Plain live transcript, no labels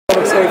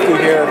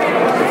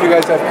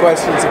guys have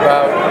questions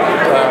about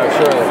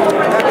Shirley.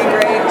 That'd be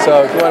great.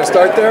 So, do you want to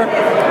start there?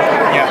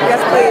 Yeah.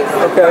 Yes, please.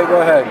 Okay,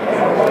 go ahead.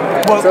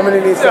 Well, somebody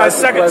needs to ask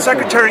a question.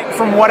 Secretary,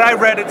 from what I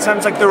read, it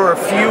sounds like there were a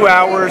few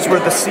hours where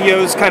the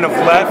COs kind of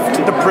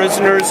left the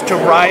prisoners to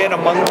riot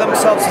among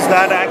themselves. Is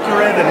that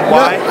accurate, and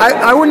why? No,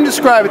 I wouldn't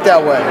describe it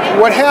that way.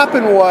 What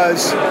happened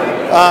was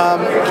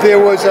there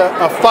was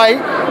a fight,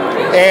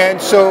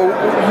 and so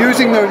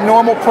using the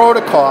normal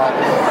protocol,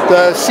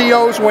 the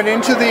COs went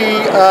into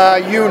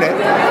the unit.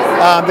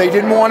 They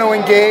didn't want to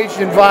engage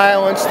in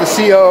violence, the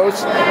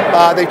COs.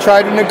 They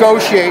tried to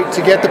negotiate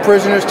to get the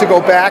prisoners to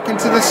go back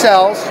into the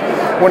cells.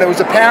 When it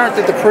was apparent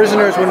that the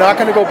prisoners were not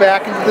going to go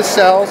back into the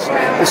cells,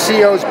 the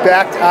COs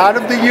backed out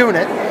of the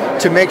unit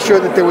to make sure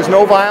that there was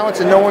no violence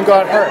and no one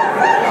got hurt.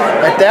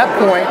 At that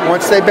point,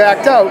 once they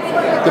backed out,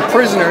 the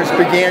prisoners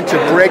began to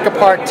break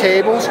apart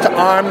tables to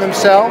arm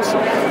themselves,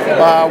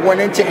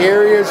 went into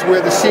areas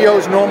where the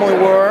COs normally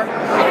were,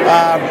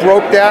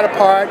 broke that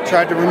apart,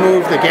 tried to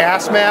remove the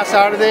gas mask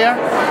out of there,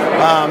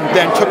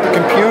 then took the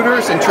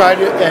computers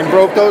and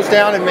broke those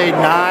down and made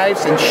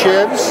knives and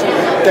shivs,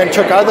 then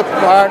took other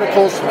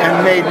particles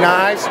and made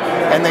knives,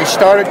 and they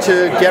started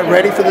to get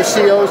ready for the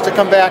COs to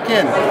come back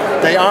in.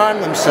 They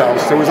armed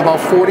themselves. There was about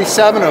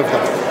 47 of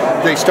them.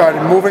 They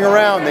started moving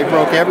around. They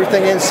broke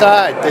everything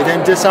inside. They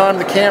then disarmed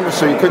the camera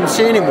so you couldn't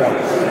see anymore.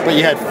 But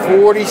you had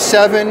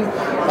 47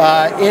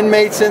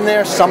 inmates in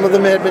there. Some of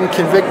them had been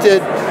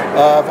convicted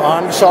of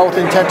armed assault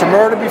with intent to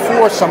murder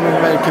before. Some of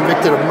them had been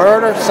convicted of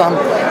murder, some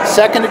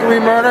second-degree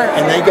murder,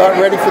 and they got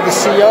ready for the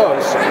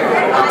COs.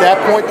 At that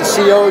point, the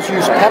COs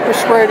used pepper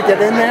spray to get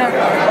in there,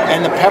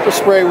 and the pepper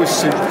spray was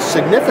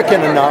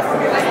significant enough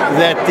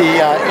that the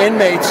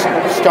inmates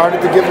started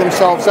to give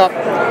themselves up.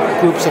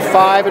 Groups of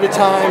 5 at a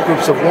time,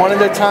 groups of 1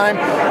 at a time,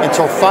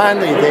 until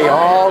finally they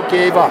all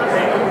gave up,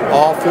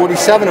 all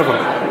 47 of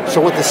them. So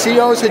what the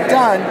COs had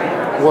done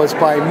was,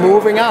 by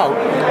moving out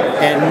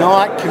and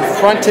not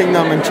confronting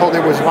them until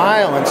there was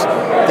violence,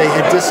 they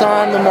had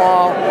disarmed them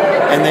all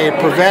and they had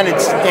prevented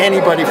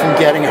anybody from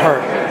getting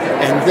hurt.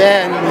 And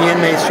then the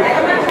inmates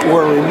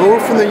were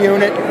removed from the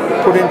unit,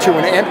 put into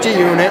an empty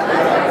unit,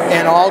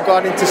 and all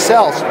got into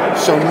cells.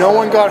 So no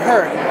one got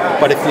hurt.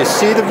 But if you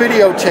see the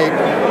videotape,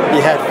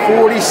 you had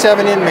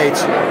 47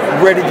 inmates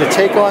ready to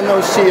take on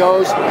those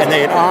COs, and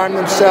they had armed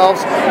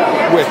themselves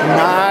with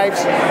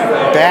knives,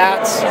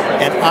 bats,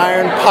 and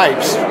iron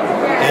pipes,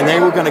 and they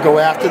were going to go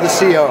after the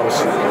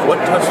COs. What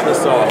touched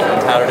this off,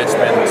 and how did it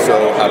spin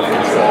so out of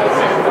control?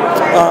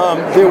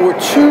 There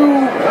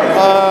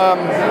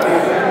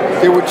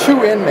were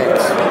two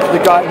inmates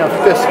that got in a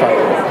fist fight,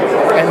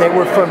 and they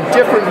were from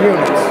different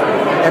units.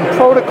 And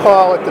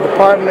protocol at the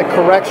Department of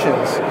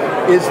Corrections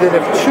is that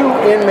if 2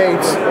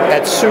 inmates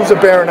at Sousa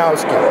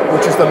Baranowski,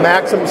 which is the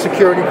maximum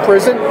security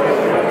prison,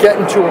 get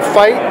into a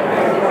fight,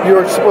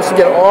 you're supposed to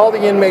get all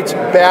the inmates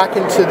back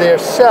into their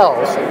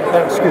cells.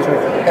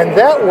 And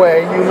that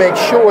way you make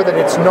sure that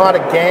it's not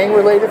a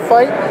gang-related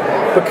fight,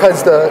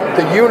 because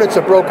the units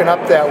are broken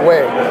up that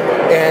way.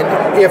 And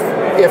if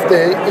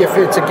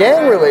it's a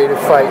gang-related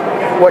fight,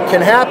 what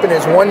can happen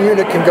is one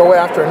unit can go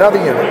after another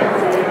unit.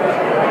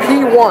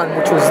 P1,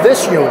 which was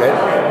this unit,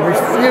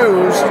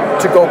 refused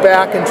to go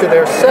back into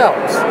their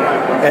cells,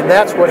 and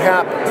that's what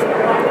happened.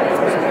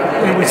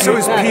 So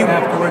is P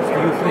afterwards,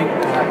 do you think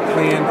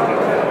planned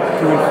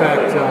to in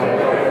fact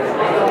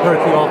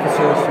hurt the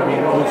officers? I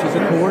mean, which is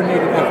a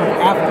coordinated effort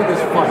after this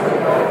fight?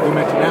 You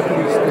mentioned after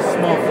this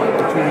small fight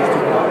between these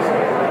 2 guys.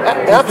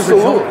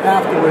 Absolutely.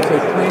 Afterwards, a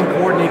planned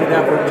coordinated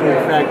effort to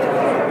in fact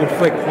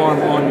inflict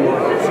harm on your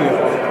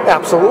CO.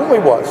 Absolutely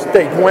was.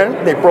 They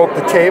went, they broke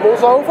the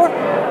tables over.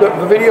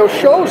 The video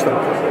shows them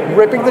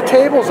ripping the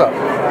tables up,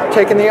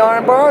 taking the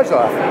iron bars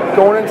off,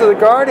 going into the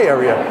guard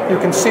area. You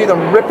can see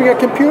them ripping a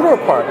computer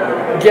apart,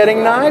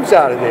 getting knives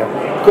out of there,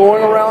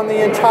 going around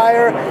the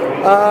entire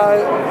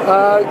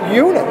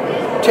unit,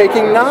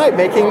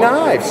 making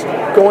knives,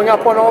 going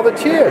up on all the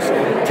tiers,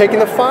 taking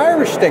the fire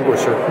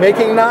extinguisher,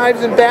 making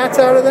knives and bats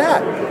out of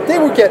that. They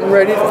were getting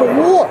ready for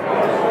war.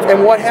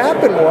 And what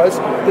happened was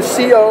the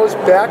COs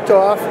backed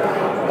off,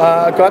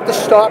 got the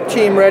stop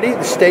team ready,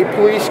 the state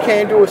police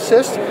came to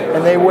assist,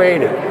 and they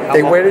waited.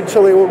 They waited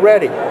until they were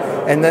ready.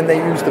 And then they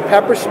used the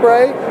pepper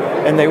spray,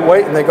 and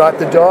they got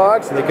the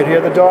dogs, and they could hear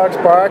the dogs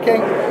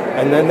barking,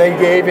 and then they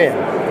gave in.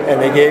 And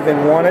they gave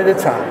in one at a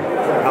time.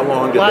 How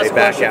long did they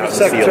back out and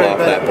seal off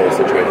that whole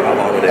situation? How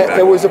long did they back out?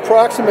 It was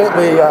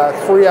approximately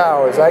 3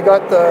 hours. I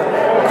got the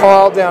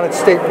call down at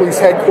State Police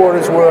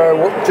Headquarters where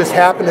I just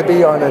happened to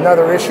be on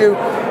another issue,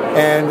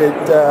 and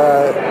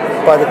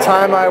by the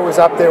time I was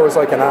up there, it was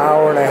like an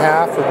hour and a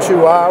half or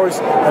 2 hours,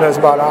 and it was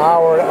about an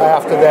hour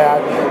after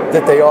that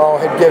they all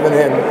had given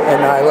in,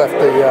 and I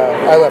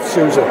left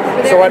Sousa.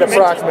 So I'd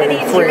approximately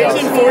 3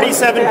 hours.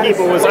 47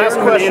 people. Was there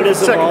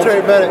Commanders involved?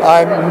 Secretary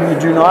Bennett. You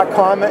do not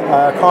comment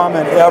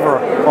ever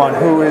on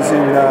who is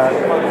in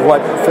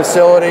what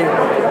facility,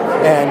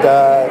 and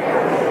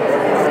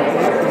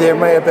there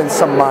may have been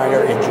some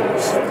minor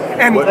injuries.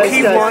 And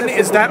P1,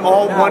 is that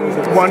all one?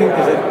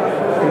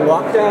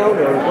 Lockdown,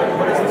 or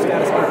what is the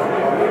status now?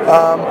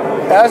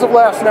 As of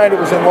last night, it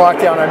was in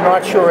lockdown. I'm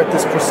not sure at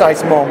this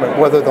precise moment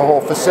whether the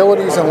whole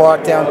facility is in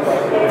lockdown.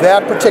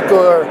 That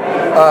particular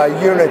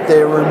unit,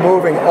 they're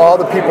removing all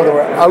the people that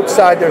were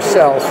outside their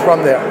cells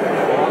from there.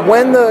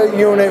 When the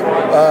unit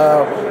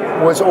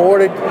was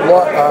ordered,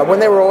 when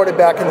they were ordered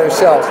back in their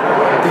cells,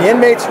 the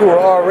inmates who were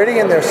already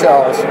in their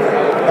cells,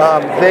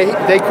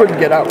 they couldn't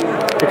get out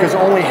because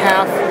only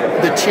half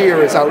the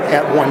tier is out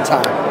at one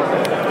time.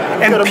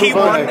 And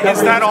P1,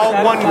 is that all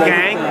one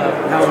gang?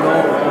 Now it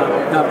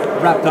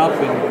all wrapped up,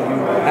 and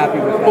you happy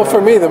with that? Well,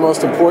 for me, the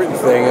most important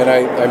thing, and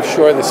I'm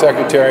sure the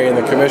Secretary and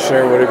the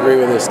Commissioner would agree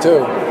with this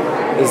too,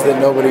 is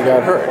that nobody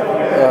got hurt.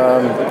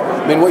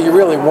 I mean, what you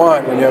really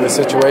want when you have a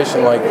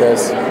situation like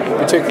this,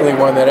 particularly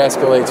one that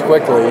escalates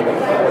quickly,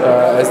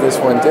 as this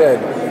one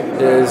did,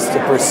 is to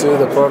pursue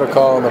the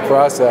protocol and the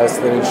process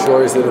that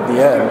ensures that at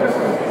the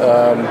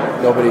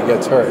end, nobody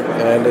gets hurt.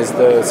 And as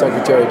the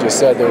Secretary just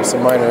said, there were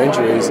some minor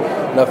injuries,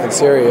 nothing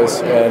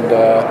serious, and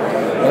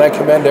I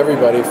commend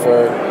everybody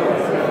for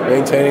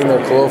maintaining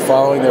their cool,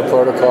 following their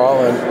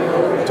protocol,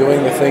 and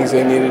doing the things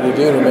they needed to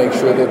do to make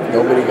sure that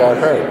nobody got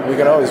hurt. We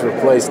can always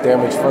replace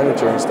damaged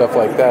furniture and stuff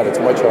like that. It's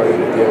much harder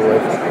to deal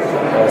with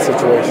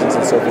situations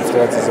and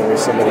circumstances in which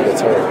somebody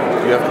gets hurt.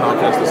 Do you have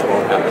confidence this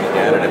won't happen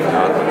again, and if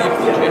not, what needs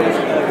to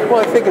change? Well,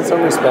 I think in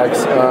some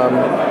respects,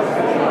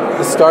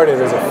 this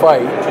started as a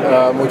fight,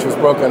 which was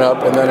broken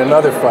up, and then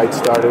another fight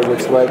started,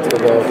 which led to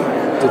the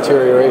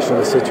deterioration of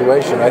the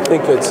situation. I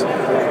think it's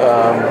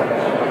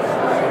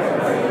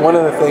one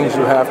of the things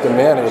you have to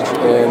manage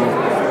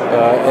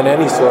in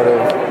any sort of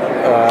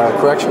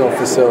correctional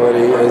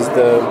facility is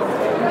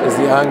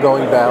the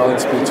ongoing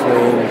balance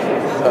between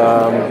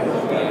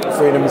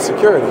freedom and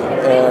security.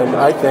 And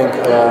I think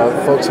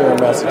folks here in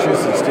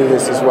Massachusetts do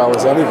this as well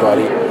as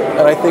anybody.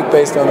 And I think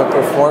based on the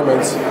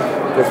performance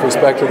with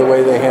respect to the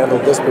way they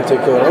handled this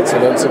particular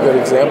incident, it's a good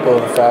example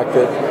of the fact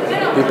that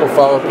people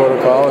followed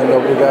protocol and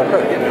nobody got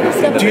hurt. Have you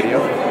seen the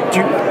video?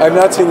 I've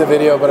not seen the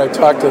video, but I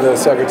talked to the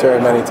Secretary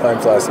many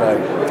times last night.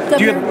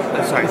 Do you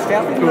have, sorry.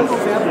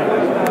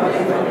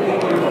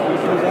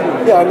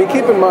 Yeah, I mean,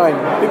 keep in mind,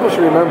 people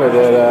should remember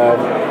that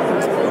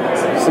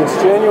since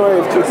January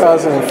of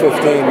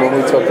 2015, when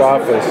we took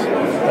office,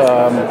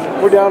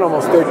 we're down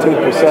almost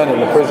 13% in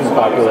the prison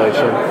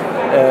population,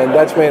 and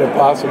that's made it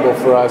possible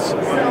for us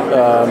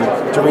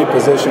to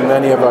reposition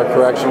many of our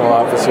correctional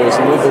officers,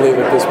 and we believe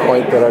at this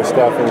point that our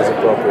staffing is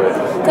appropriate.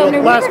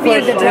 Governor,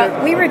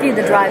 we reviewed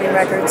the driving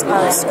records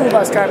of school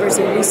bus drivers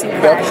in recent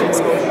crashes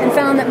and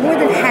found that more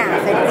than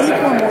half had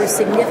 8 or more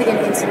significant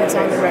incidents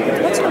on the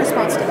records. What's your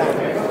response to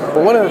that?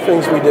 Well, one of the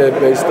things we did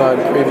based on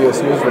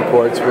previous news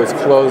reports was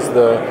close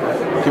the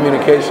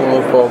communication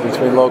loophole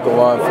between local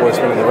law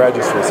enforcement and the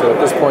registry. So at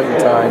this point in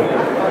time,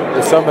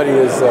 if somebody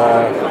is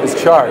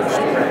charged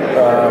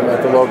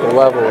at the local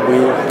level,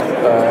 we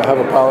have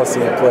a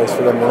policy in place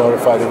for them to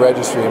notify the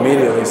registry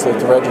immediately, so that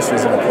the registry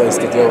is in a place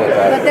to deal with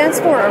that. But that's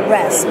for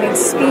arrests, I mean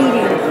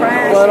speeding,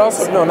 crashes. Well,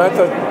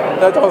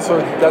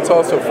 that's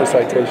also for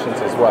citations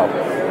as well.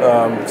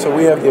 So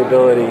we have the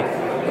ability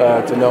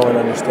to know and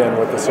understand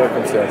what the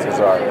circumstances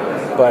are.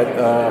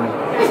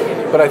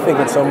 But I think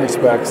in some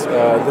respects,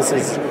 this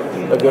is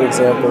a good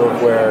example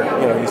of where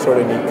you sort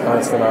of need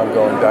constant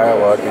ongoing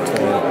dialogue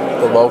between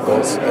the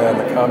locals and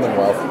the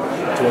Commonwealth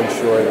to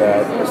ensure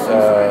that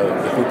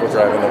the people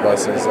driving the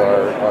buses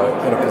are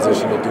in a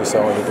position to do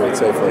so and to do it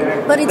safely.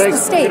 But it's the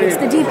state, it's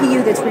the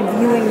DPU that's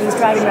reviewing these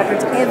driving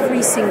records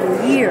every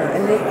single year,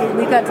 and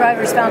we've got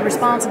drivers found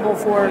responsible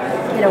for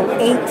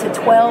 8 to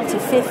 12 to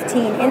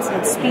 15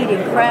 incidents,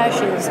 speeding,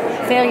 crashes,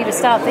 failure to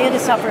stop. They had to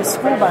stop for a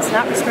school bus,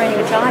 not restraining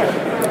a child.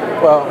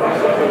 Well,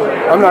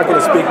 I'm not going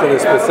to speak to the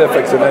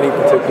specifics of any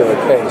particular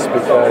case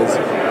because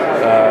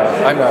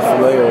I'm not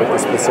familiar with the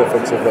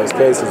specifics of those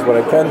cases. What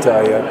I can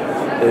tell you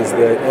is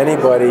that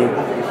anybody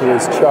who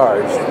is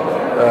charged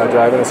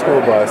driving a school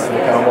bus in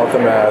the Commonwealth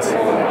of Mass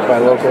by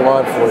local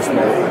law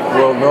enforcement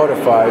will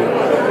notify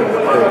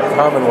the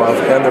Commonwealth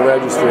and the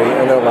registry,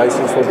 and their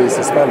license will be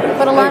suspended.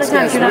 But a lot of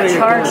times you're not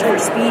charged for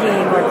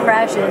speeding or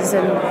crashes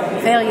and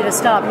failure to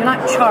stop. You're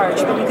not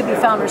charged, but you could be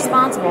found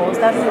responsible. Is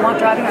that what we want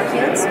driving our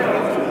kids?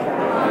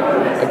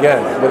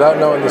 Again, without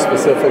knowing the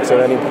specifics of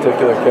any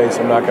particular case,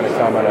 I'm not going to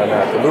comment on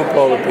that. The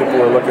loophole that people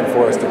were looking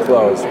for us to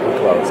close, we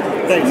closed.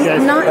 Thanks,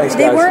 guys. Thanks,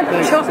 they guys. weren't.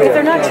 If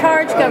they're not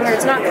charged, Governor,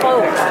 it's not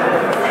closed.